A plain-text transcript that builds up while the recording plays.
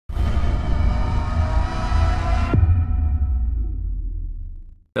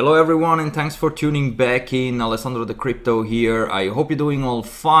Hello everyone and thanks for tuning back in. Alessandro the Crypto here. I hope you're doing all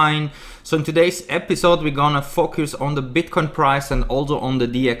fine. So in today's episode we're gonna focus on the Bitcoin price and also on the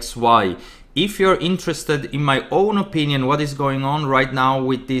DXY. If you're interested in my own opinion what is going on right now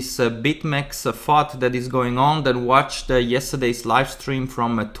with this BitMEX FUD that is going on, then watch yesterday's live stream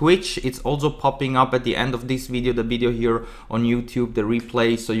from Twitch. It's also popping up at the end of this video, the video here on YouTube, the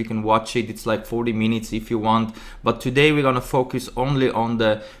replay, so you can watch it. It's like 40 minutes if you want. But today we're gonna focus only on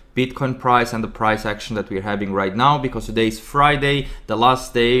the Bitcoin price and the price action that we're having right now, because today is Friday, the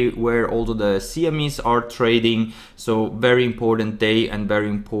last day where also the CMEs are trading. So very important day and very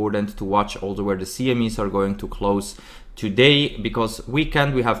important to watch also where the CMEs are going to close today, because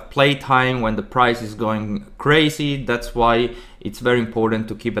weekend we have playtime when the price is going crazy. That's why it's very important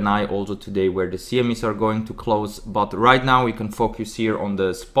to keep an eye also today where the CMEs are going to close. But right now we can focus here on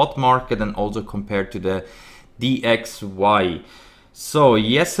the spot market and also compare to the DXY. So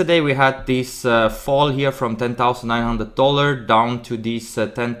yesterday we had this fall here from $10,900 down to this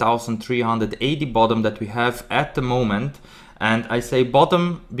 $10,380 bottom that we have at the moment. And I say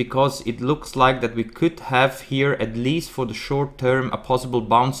bottom because it looks like that we could have here, at least for the short term, a possible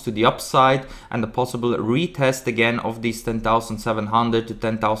bounce to the upside and a possible retest again of this $10,700 to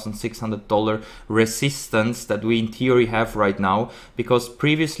 $10,600 resistance that we in theory have right now, because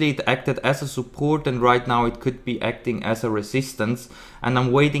previously it acted as a support and right now it could be acting as a resistance. And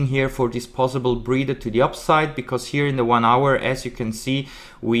I'm waiting here for this possible breather to the upside, because here in the 1 hour, as you can see,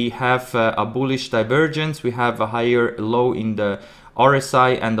 we have a bullish divergence. We have a higher low in the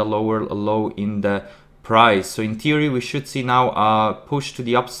RSI and a lower low in the price. So in theory, we should see now a push to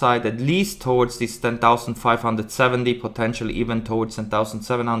the upside, at least towards this $10,570, potentially even towards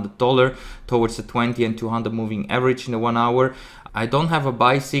 $10,700, towards the 20 and 200 moving average in the 1 hour. I don't have a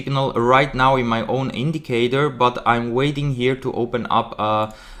buy signal right now in my own indicator, but I'm waiting here to open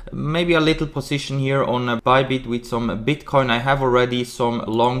up maybe a little position here on a Bybit with some Bitcoin. I have already some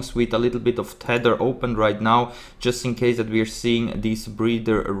longs with a little bit of tether open right now, just in case that we are seeing this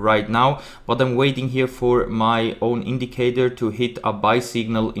breather right now. But I'm waiting here for my own indicator to hit a buy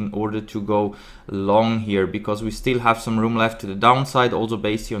signal in order to go long here, because we still have some room left to the downside, also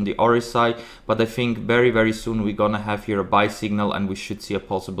based here on the RSI. But I think very soon we're gonna have here a buy signal and we should see a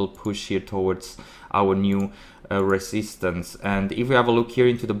possible push here towards our new resistance. And if we have a look here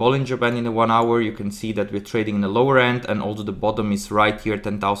into the Bollinger Band in the 1 hour, you can see that we're trading in the lower end, and also the bottom is right here,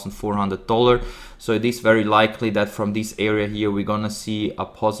 $10,400. So it is very likely that from this area here we're gonna see a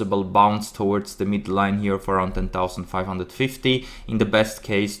possible bounce towards the midline here of around 10,550, in the best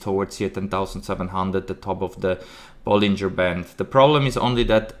case towards here 10,700, the top of the Bollinger Band. The problem is only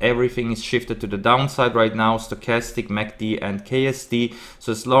that everything is shifted to the downside right now, stochastic, MACD and KSD.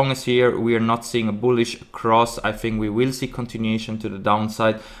 So as long as here we are not seeing a bullish cross, I think we will see continuation to the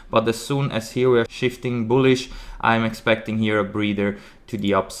downside. But as soon as here we are shifting bullish, I'm expecting here a breather to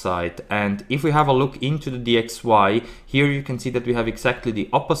the upside. And if we have a look into the DXY, here you can see that we have exactly the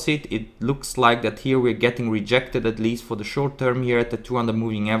opposite. It looks like that here we're getting rejected, at least for the short term, here at the 200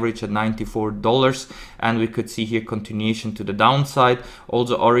 moving average at $94, and we could see here continuation to the downside.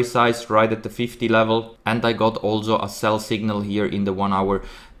 Also RSI is right at the 50 level, and I got also a sell signal here in the 1 hour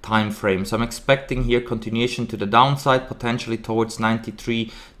time frame. So I'm expecting here continuation to the downside, potentially towards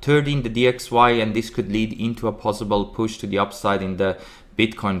 93.30 in the DXY, and this could lead into a possible push to the upside in the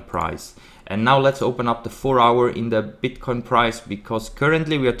Bitcoin price. And now let's open up the 4 hour in the Bitcoin price, because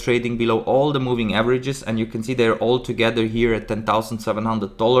currently we are trading below all the moving averages, and you can see they're all together here at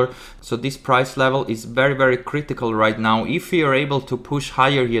 $10,700. So this price level is very critical right now. If we are able to push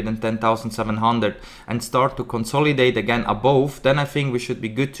higher here than 10,700 and start to consolidate again above, then I think we should be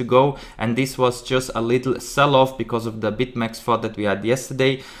good to go. And this was just a little sell-off because of the BitMEX FUD that we had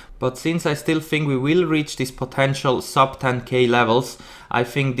yesterday. But since I still think we will reach this potential sub 10K levels, I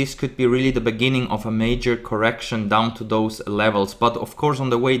think this could be really the beginning of a major correction down to those levels. But of course,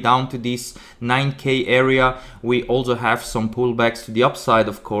 on the way down to this 9K area, we also have some pullbacks to the upside,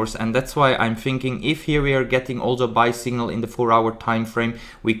 of course. And that's why I'm thinking if here we are getting also a buy signal in the 4 hour time frame,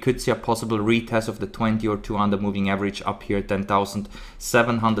 we could see a possible retest of the 20 or 200 moving average up here,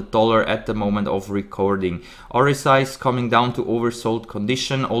 $10,700 at the moment of recording. RSI is coming down to oversold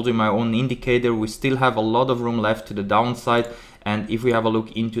condition. Also in my own indicator, we still have a lot of room left to the downside. And if we have a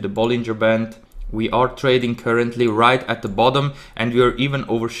look into the Bollinger Band, We are trading currently right at the bottom, and we are even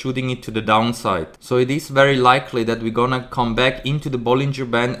overshooting it to the downside. So it is very likely that we're gonna come back into the Bollinger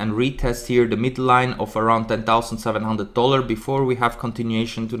Band and retest here the midline of around $10,700 before we have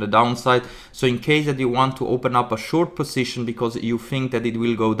continuation to the downside. So in case that you want to open up a short position because you think that it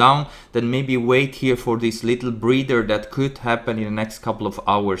will go down, then maybe wait here for this little breather that could happen in the next couple of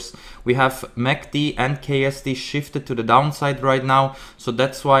hours. We have MACD and KSD shifted to the downside right now, so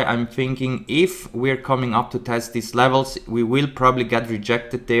that's why I'm thinking if we're coming up to test these levels, we will probably get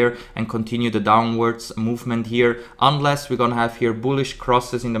rejected there and continue the downwards movement here, unless we're gonna have here bullish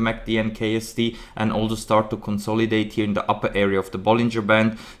crosses in the MACD and KSD and also start to consolidate here in the upper area of the Bollinger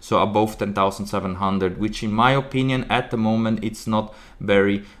Band, so above 10,700, which in my opinion at the moment it's not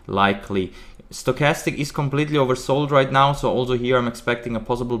very likely. Stochastic is completely oversold right now, so also here I'm expecting a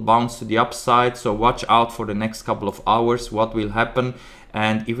possible bounce to the upside, so watch out for the next couple of hours what will happen.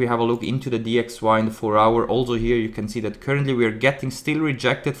 And if we have a look into the DXY in the 4 hour, also here you can see that currently we are getting still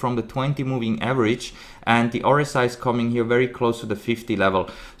rejected from the 20 moving average, and the RSI is coming here very close to the 50 level.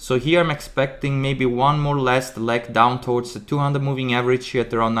 So here I'm expecting maybe one more last leg down towards the 200 moving average here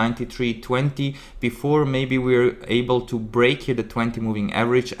at around 93.20 before maybe we're able to break here the 20 moving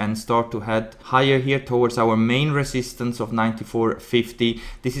average and start to head higher here towards our main resistance of 94.50.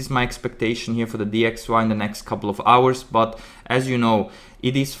 This is my expectation here for the DXY in the next couple of hours, but as you know,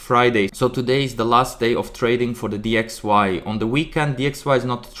 it is Friday, so today is the last day of trading for the DXY. On the weekend, DXY is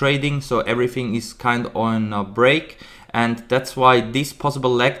not trading, so everything is kind of on a break, and that's why this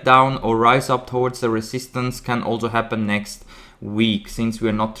possible leg down or rise up towards the resistance can also happen next week, since we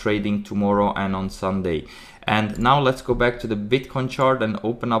are not trading tomorrow and on Sunday. And now let's go back to the Bitcoin chart and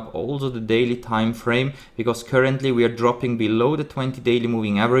open up also the daily time frame, because currently we are dropping below the 20 daily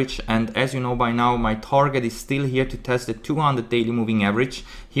moving average, and as you know by now, my target is still here to test the 200 daily moving average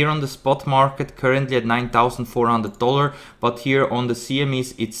here on the spot market, currently at $9,400, but here on the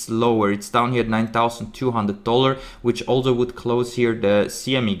CMEs it's lower, it's down here at $9,200, which also would close here the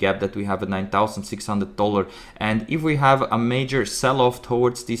CME gap that we have at $9,600. And if we have a major sell-off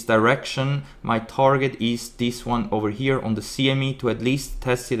towards this direction, my target is this one over here on the CME to at least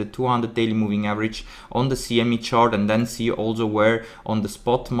test here the 200 daily moving average on the CME chart, and then see also where on the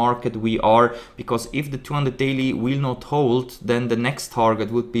spot market we are, because if the 200 daily will not hold, then the next target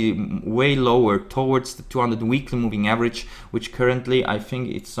would be way lower towards the 200 weekly moving average, which currently I think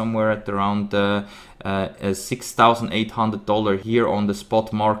it's somewhere at around $6,800 here on the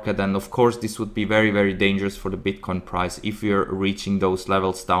spot market. And of course this would be very, very dangerous for the Bitcoin price if we are reaching those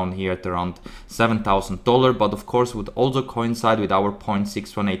levels down here at around $7,000, but of course would also coincide with our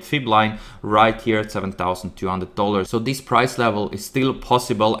 0.618 fib line right here at $7,200. So this price level is still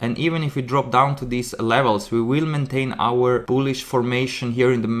possible, and even if we drop down to these levels, we will maintain our bullish formation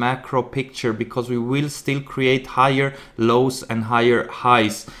here in the macro picture, because we will still create higher lows and higher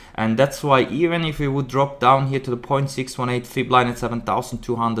highs. And that's why even if we would drop down here to the 0.618 fib line at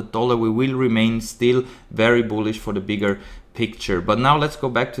 $7,200, we will remain still very bullish for the bigger picture. But now let's go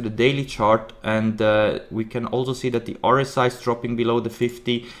back to the daily chart, and we can also see that the RSI is dropping below the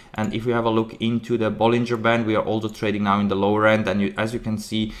 50, and if we have a look into the Bollinger Band, we are also trading now in the lower end, and as you can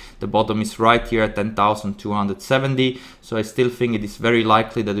see, the bottom is right here at 10,270. So I still think it is very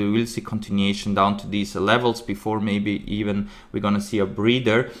likely that we will see continuation down to these levels before maybe even we're gonna see a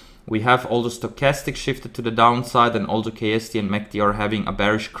breather. We have also stochastic shifted to the downside, and also KSD and MACD are having a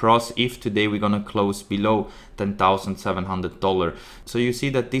bearish cross if today we're gonna close below $10,700. So you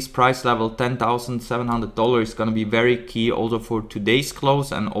see that this price level $10,700 is gonna be very key also for today's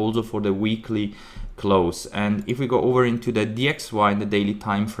close and also for the weekly close. And if we go over into the DXY in the daily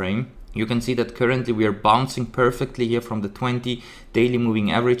time frame, you can see that currently we are bouncing perfectly here from the 20 daily moving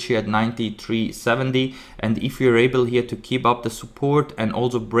average here at 93.70, and if we are able here to keep up the support and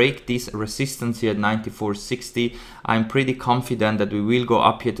also break this resistance here at 94.60, I'm pretty confident that we will go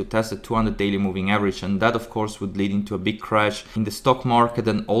up here to test the 200 daily moving average, and that of course would lead into a big crash in the stock market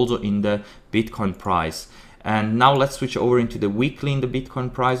and also in the Bitcoin price. And now let's switch over into the weekly in the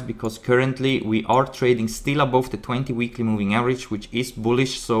Bitcoin price, because currently we are trading still above the 20 weekly moving average, which is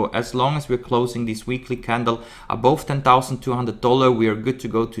bullish. So as long as we're closing this weekly candle above $10,200, we are good to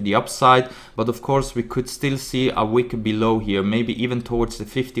go to the upside. But of course we could still see a wick below here, maybe even towards the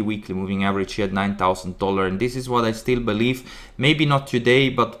 50 weekly moving average here at $9,000. And this is what I still believe, maybe not today,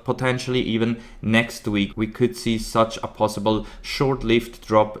 but potentially even next week we could see such a possible short-lived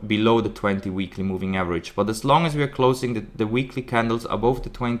drop below the 20 weekly moving average. But as long as we are closing the weekly candles above the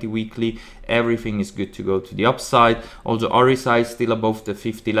 20 weekly, everything is good to go to the upside. Also RSI is still above the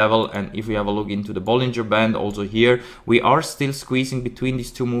 50 level, and if we have a look into the Bollinger Band, also here we are still squeezing between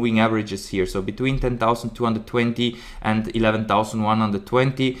these two moving averages here, so between 10,220 and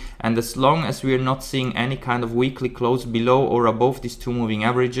 11,120, and as long as we are not seeing any kind of weekly close below or above these two moving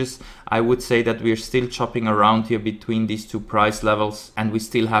averages, I would say that we are still chopping around here between these two price levels, and we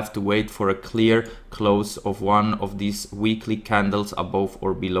still have to wait for a clear close of one of these weekly candles above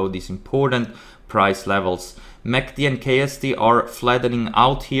or below these important price levels. MACD and KSD are flattening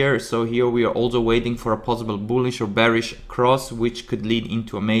out here, so here we are also waiting for a possible bullish or bearish cross, which could lead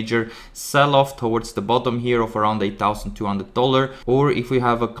into a major sell-off towards the bottom here of around $8,200, or if we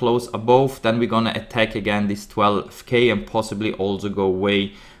have a close above, then we're gonna attack again this 12k and possibly also go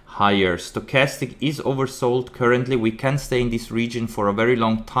way higher. Stochastic is oversold currently. We can stay in this region for a very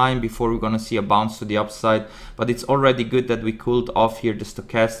long time before we're gonna see a bounce to the upside, but it's already good that we cooled off here the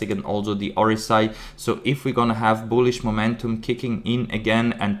stochastic and also the RSI. So if we're gonna have bullish momentum kicking in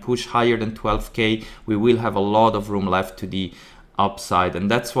again and push higher than 12k, we will have a lot of room left to the upside,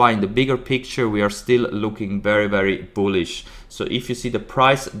 and that's why in the bigger picture we are still looking very, very bullish. So if you see the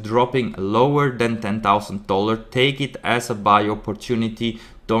price dropping lower than $10,000, take it as a buy opportunity.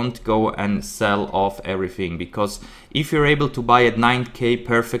 Don't go and sell off everything, because if you're able to buy at 9k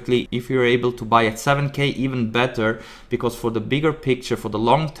perfectly, if you're able to buy at 7k even better, because for the bigger picture, for the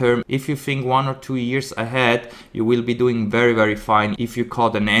long term, if you think 1 or 2 years ahead, you will be doing very, very fine if you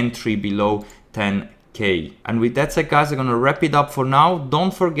caught an entry below 10k. And with that said, guys, I'm gonna wrap it up for now.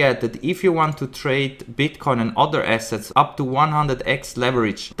 Don't forget that if you want to trade Bitcoin and other assets up to 100x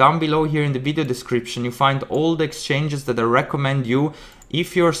leverage, down below here in the video description you find all the exchanges that I recommend you.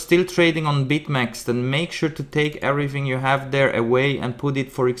 If you're still trading on BitMEX, then make sure to take everything you have there away and put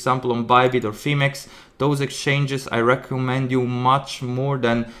it, for example, on Bybit or Phemex. Those exchanges I recommend you much more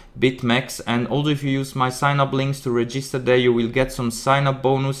than BitMEX. And also if you use my sign up links to register there, you will get some sign up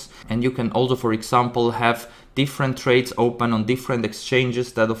bonus, and you can also, for example, have different trades open on different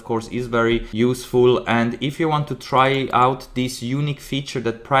exchanges. That of course is very useful. And if you want to try out this unique feature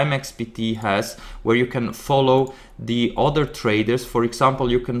that PrimeXPT has, where you can follow the other traders, for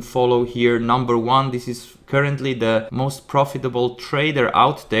example, you can follow here number one. This is currently the most profitable trader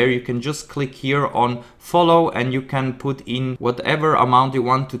out there. You can just click here on follow and you can put in whatever amount you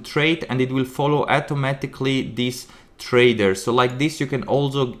want to trade, and it will follow automatically this trader. So like this you can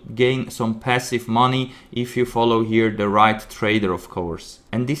also gain some passive money if you follow here the right trader, of course.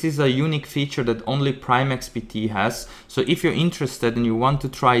 And this is a unique feature that only PrimeXPT has. So if you're interested and you want to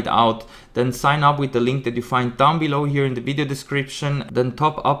try it out, then sign up with the link that you find down below here in the video description. Then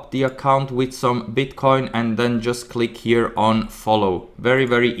top up the account with some Bitcoin and then just click here on follow. Very,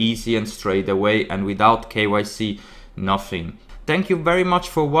 very easy and straight away and without KYC, nothing. Thank you very much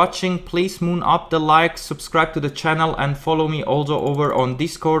for watching. Please moon up the like, subscribe to the channel, and follow me also over on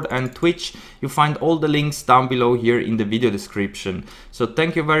Discord and Twitch. You find all the links down below here in the video description. So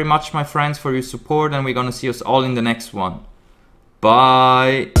thank you very much, my friends, for your support, and we're gonna see us all in the next one.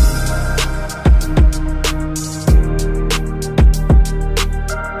 Bye.